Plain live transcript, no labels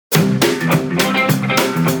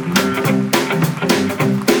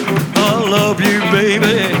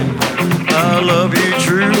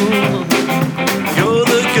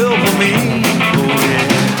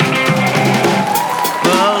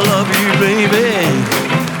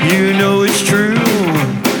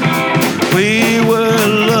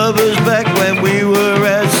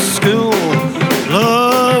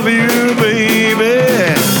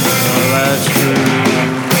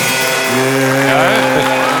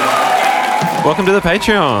Welcome to the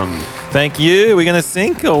Patreon. Thank you. We're going to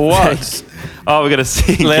sync or what? Oh, we're going to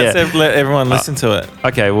sync. Let everyone listen to it.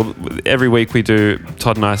 Okay, well, every week we do,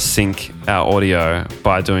 Todd and I sync our audio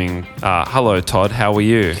by doing, hello, Todd, how are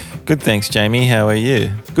you? Good, thanks, Jamie. How are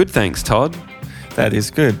you? Good, thanks, Todd. That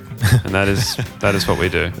is good. And that is what we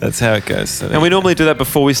do. That's how it goes. So And we normally do that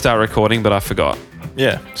before we start recording, but I forgot.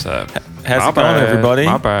 Yeah. So, How's it going, everybody?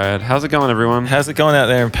 My bad. How's it going, everyone? How's it going out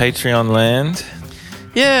there in Patreon land?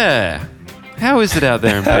 Yeah. How is it out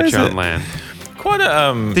there in How is Patreon it? land? Quite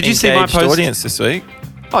a Did you see my engaged post? audience this week.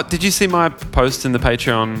 Oh, did you see my post in the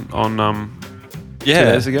Patreon on 2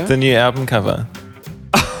 Yeah, days ago? the new album cover.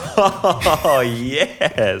 Oh,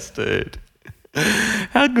 yes, dude.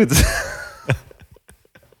 How good.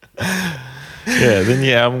 Yeah, the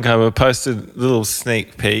new album cover. Posted a little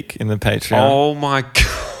sneak peek in the Patreon. Oh my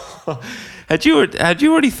god! Had you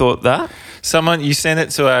already thought that? You sent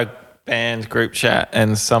it to our band group chat,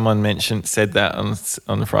 and someone said that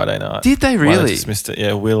on the Friday night. Did they Might have really? just missed it.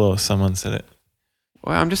 Yeah, Will or someone said it.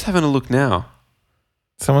 Well, I'm just having a look now.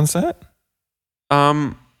 Someone said it?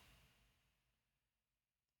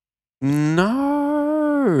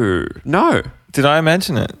 No. Did I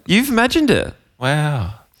imagine it? You've imagined it.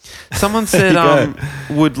 Wow. Someone There said you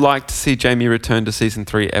go. would like to see Jamie return to season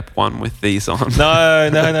 3, Ep 1 with these on. No,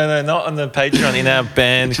 not on the Patreon. In our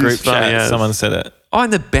band Which group is funny chat, as. someone said it. Oh, in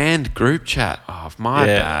the band group chat. Oh, my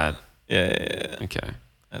Yeah. bad. Yeah. Okay.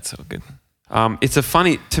 That's all good. It's a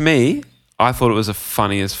funny, to me, I thought it was a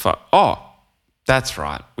funny as fuck. Oh, that's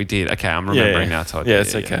right. We did. Okay, I'm remembering now, Todd. Yeah,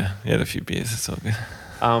 it's okay. You had a few beers. It's all good.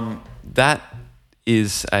 That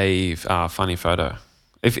is a funny photo.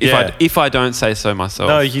 If Yeah. I don't say so myself.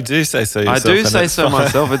 No, you do say so I yourself. do and say it's so fine.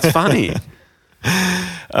 myself. It's funny.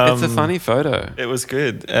 It's a funny photo. It was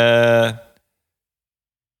good. What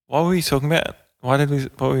were we talking about? Where did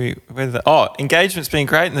that? Oh, engagement's been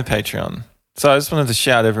great in the Patreon. So I just wanted to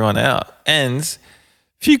shout everyone out. And a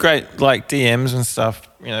few great DMs and stuff,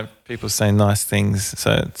 people saying nice things.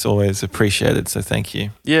 So it's always appreciated. So thank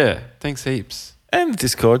you. Yeah, thanks heaps. And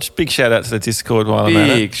Discord. Big shout out to the Discord while I'm at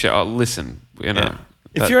it. Big shout. Listen, Yeah.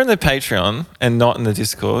 If you're in the Patreon and not in the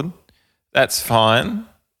Discord, that's fine.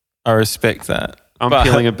 I respect that. I'm But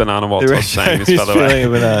peeling a banana while Todd's saying this, by the He's way. peeling a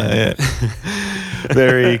banana, yeah.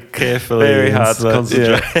 Very carefully. Very and hard to slow-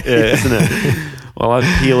 concentrate, yeah. isn't it? Well, I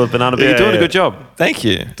peel a banana, but you're doing a good job. Thank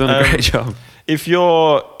you. Doing a great job. If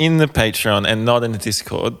you're in the Patreon and not in the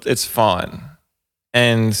Discord, it's fine.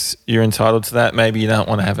 And you're entitled to that. Maybe you don't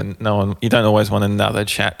want to have you don't always want another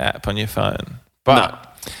chat app on your phone.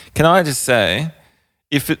 But can I just say,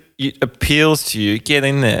 if it appeals to you, get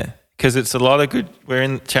in there. Because it's a lot of good.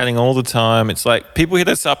 We're chatting all the time. It's like people hit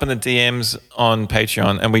us up in the DMs on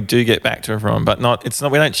Patreon, and we do get back to everyone, but it's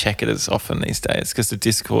not. We don't check it as often these days because the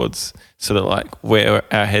Discord's sort of like where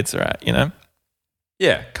our heads are at,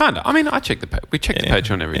 Yeah, kind of. I mean, we check the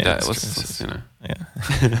Patreon every day. that's Let's true.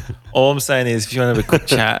 Yeah. All I'm saying is, if you want to have a quick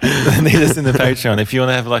chat, need us in the Patreon. If you want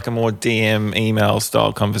to have like a more DM email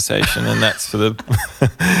style conversation, and that's for the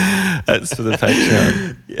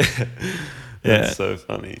Patreon. Yeah. Yeah. That's so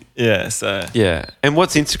funny. Yeah. So Yeah. And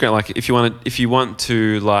what's Instagram like? If you want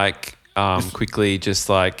to quickly just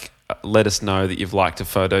let us know that you've liked a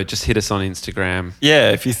photo, just hit us on Instagram.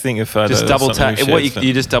 yeah, if you think a photo, Just double tap. you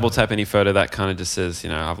You just double tap any photo that kind of just says,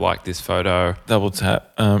 I've liked this photo. double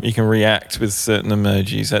tap. You can react with certain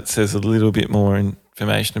emojis. That says a little bit more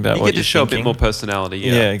information about You what get you're to show a thinking. bit more personality.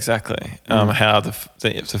 Yeah, exactly. How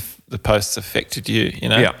the posts affected you.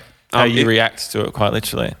 Yeah. How you react to it, quite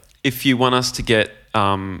literally. If you want us to get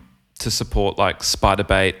to support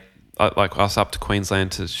Spiderbait, like us up to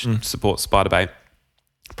Queensland to support Spiderbait,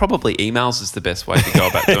 probably emails is the best way to go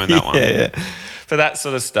about doing that one. Yeah. For that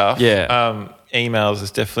sort of stuff. Yeah. Emails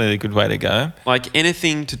is definitely a good way to go. Like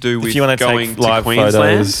anything to do with If you want to going take to live Queensland,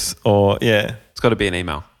 photos or it's got to be an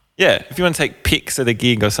email. Yeah. If you want to take pics at a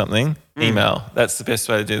gig or something, email. That's the best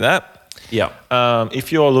way to do that. Yeah.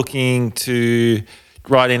 If you're looking to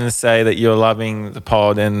write in and say that you're loving the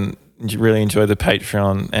pod and you really enjoy the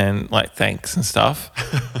Patreon and thanks and stuff,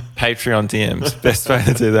 Patreon DMs, best way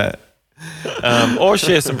to do that. Or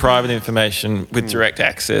share some private information with direct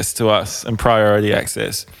access to us and priority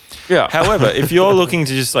access. Yeah. However, if you're looking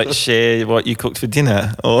to just share what you cooked for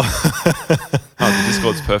dinner or The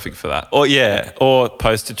Discord's perfect for that. or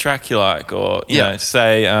post a track you like, or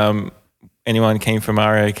say anyone keen for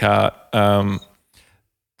Mario Kart,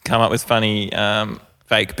 come up with funny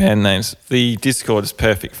fake band names. The Discord is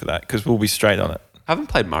perfect for that because we'll be straight on it. I haven't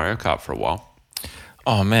played Mario Kart for a while.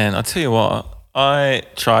 Oh man, I'll tell you what, I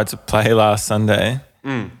tried to play last Sunday.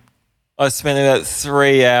 I spent about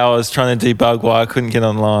 3 hours trying to debug why I couldn't get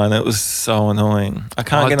online. It was so annoying. I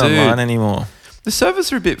can't get online anymore. The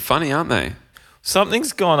servers are a bit funny, aren't they?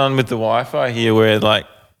 Something's gone on with the Wi-Fi here where like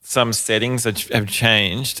some settings have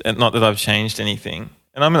changed, and not that I've changed anything.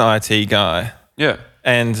 And I'm an IT guy. Yeah.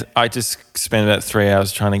 And I just spent about 3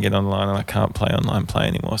 hours trying to get online, and I can't play online play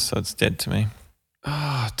anymore, so it's dead to me.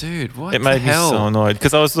 Oh, dude, what It made the hell? me so annoyed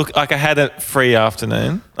because I was I had a free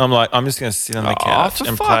afternoon. I'm like, I'm just going to sit on the couch for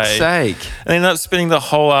and fuck's play. sake. And I ended up spending the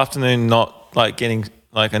whole afternoon not like getting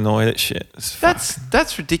like annoyed at shit.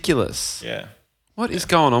 That's ridiculous. Yeah. What is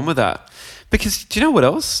going on with that? Because do you know what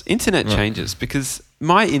else? Internet changes because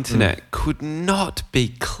my internet could not be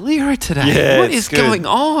clearer today. Yeah, what it's is good. going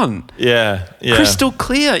on? Yeah. Crystal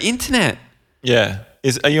clear internet. Yeah.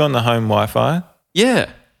 Are you on the home Wi-Fi?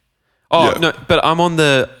 Yeah. Oh, Yeah. no, but I'm on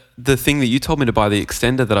the thing that you told me to buy, the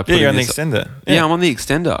extender that I put Yeah, in. you're on the this- extender. Yeah, I'm on the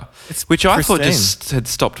extender, It's which I thought pristine. just had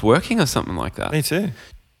stopped working or something like that. Me too.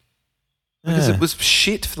 Because Yeah. it was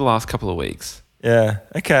shit for the last couple of weeks. Yeah.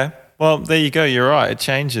 Okay. Well, there you go. You're right. It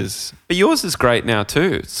changes. But yours is great now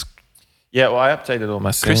too. It's Yeah. Well, I updated all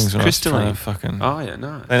my settings when I was trying crystalline. to fucking. Oh yeah,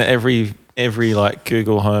 no. And every like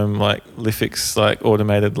Google Home like Lifix like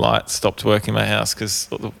automated light stopped working in my house because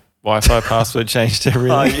the Wi-Fi password changed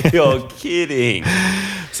everything. You're kidding.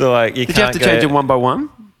 So like Did you have to change it one by one?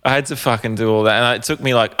 I had to fucking do all that, and it took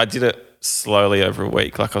me like I did it slowly over a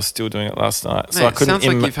week. Like I was still doing it last night, so Mate, I couldn't. sounds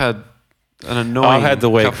like you've had an annoying. I've had the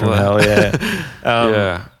week couple from of- hell. Yeah.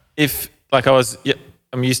 Yeah. If like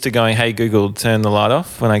I'm used to going, hey Google, turn the light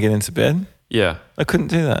off when I get into bed. Yeah. I couldn't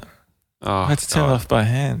do that. Oh, I had to turn it off by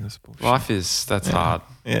hand. That's bullshit. That's Yeah. hard.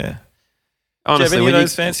 Yeah. Do you have Honestly, any when of you,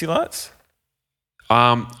 those fancy lights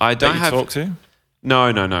I that don't you have. talk to? No,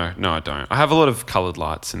 I don't. I have a lot of coloured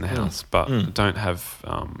lights in the house, but I don't have.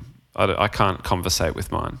 I can't conversate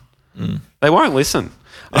with mine. They won't listen.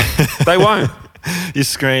 They won't. You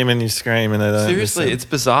scream and they don't. Seriously, listen. it's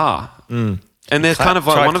bizarre. And there's kind of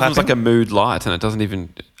like try one of them's like a clapping? mood light, and it doesn't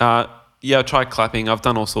even. Yeah, try clapping. I've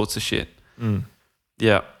done all sorts of shit.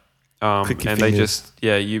 Yeah. Click your And they fingers.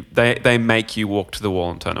 just they make you walk to the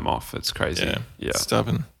wall and turn them off. It's crazy. Yeah. Yeah.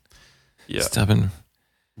 Stubborn. Yeah. Stubborn.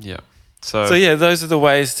 Yeah. So So yeah, those are the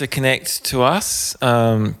ways to connect to us.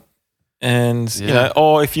 And you Yeah. know,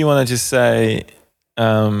 or if you want to just say,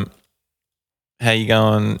 how you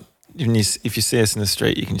going? If you see us in the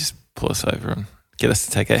street, you can just pull us over and get us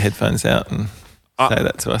to take our headphones out and say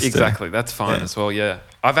that to us. too. Exactly. That's fine Yeah. as well. Yeah.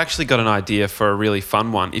 I've actually got an idea for a really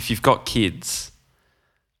fun one. If you've got kids,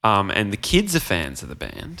 and the kids are fans of the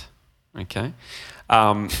band, okay,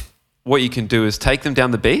 what you can do is take them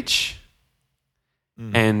down the beach,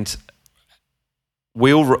 and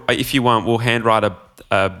if you want, we'll handwrite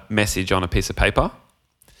a message on a piece of paper.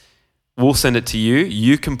 We'll send it to you.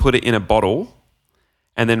 You can put it in a bottle,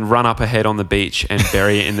 and then run up ahead on the beach and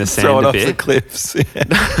bury it in the sand Throw it a off the bit. cliffs.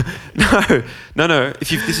 No.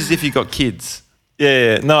 This is if you've got kids.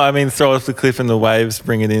 Yeah. No, I mean throw it off the cliff and the waves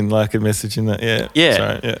bring it in like a message in that. Yeah. Yeah.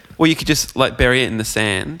 Sorry, yeah. Or you could just like bury it in the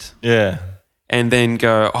sand Yeah. and then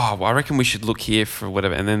go, oh, well, I reckon we should look here for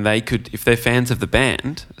whatever. And then they could, if they're fans of the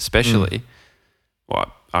band, especially,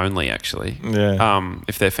 well, only actually, Yeah.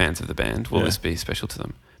 if they're fans of the band, will Yeah. this be special to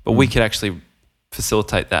them? But we could actually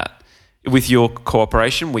facilitate that. With your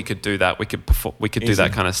cooperation, we could do that. We could do that Easy.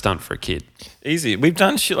 kind of stunt for a kid. Easy. We've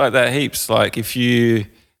done shit like that heaps. Like if you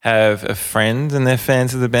have a friend and they're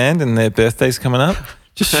fans of the band and their birthday's coming up,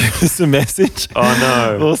 just shoot us a message. Oh,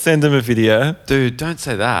 no. We'll send them a video. Dude, don't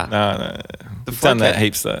say that. No. We've done that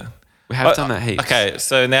heaps though. We have done that heaps. Okay,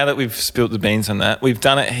 so now that we've spilt the beans on that, we've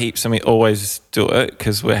done it heaps and we always do it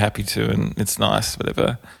because we're happy to and it's nice,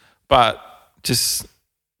 whatever. But just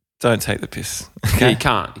don't take the piss. Yeah, Okay? you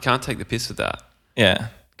can't. You can't take the piss with that. Yeah,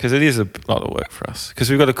 because it is a lot of work for us. Because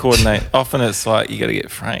we've got to coordinate. Often it's like you got to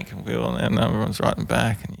get Frank and Will and everyone's writing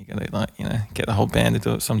back, and you got to get the whole band to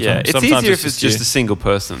do it. Sometimes, Yeah, it's sometimes easier if it's just you. a single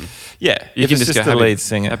person. Yeah, You if can it's just just go, the happy- lead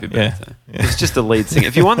singer. Happy yeah. birthday. It's just the lead singer.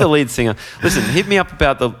 If you want the lead singer, listen, hit me up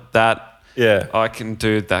about that. Yeah, I can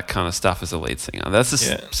do that kind of stuff as a lead singer. That's just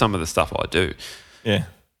Yeah. some of the stuff I do. yeah,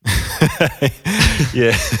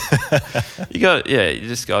 yeah. You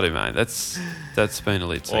just got to, mate. That's being a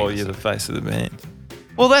lead singer. Or you're the face of the band.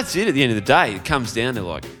 Well, that's it. At the end of the day, it comes down to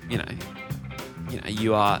like,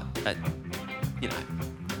 you are,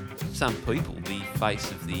 some people the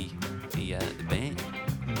face of the band,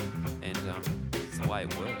 and it's the way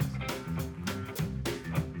it works.